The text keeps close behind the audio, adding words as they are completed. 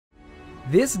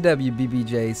This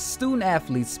WBBJ Student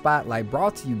Athlete Spotlight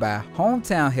brought to you by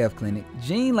Hometown Health Clinic,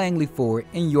 Jean Langley Ford,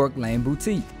 and York Lane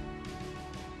Boutique.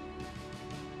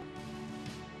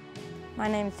 My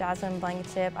name is Jasmine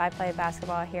Blankenship. I play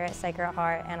basketball here at Sacred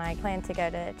Heart, and I plan to go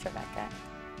to Tribeca.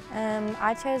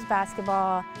 I chose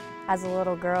basketball as a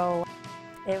little girl.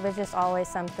 It was just always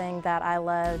something that I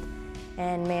loved,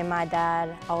 and me and my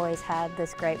dad always had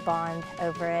this great bond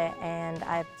over it, and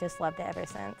I've just loved it ever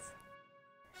since.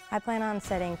 I plan on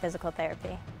studying physical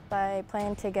therapy. I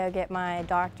plan to go get my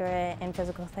doctorate in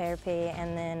physical therapy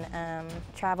and then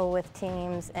travel with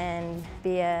teams and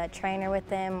be a trainer with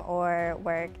them or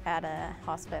work at a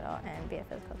hospital and be a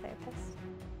physical therapist.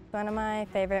 One of my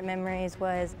favorite memories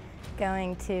was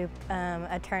going to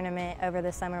a tournament over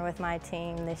the summer with my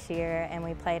team this year, and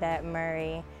we played at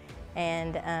Murray,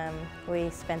 and we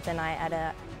spent the night at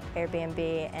an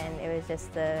Airbnb, and it was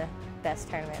just the best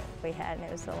tournament we had, and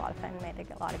it was a lot of fun and made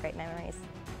a lot of great memories.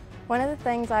 One of the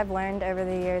things I've learned over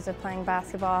the years of playing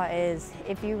basketball is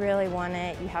if you really want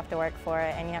it, you have to work for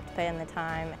it and you have to put in the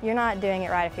time. You're not doing it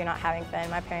right if you're not having fun.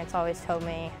 My parents always told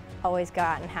me, always go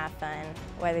out and have fun,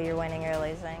 whether you're winning or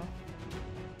losing.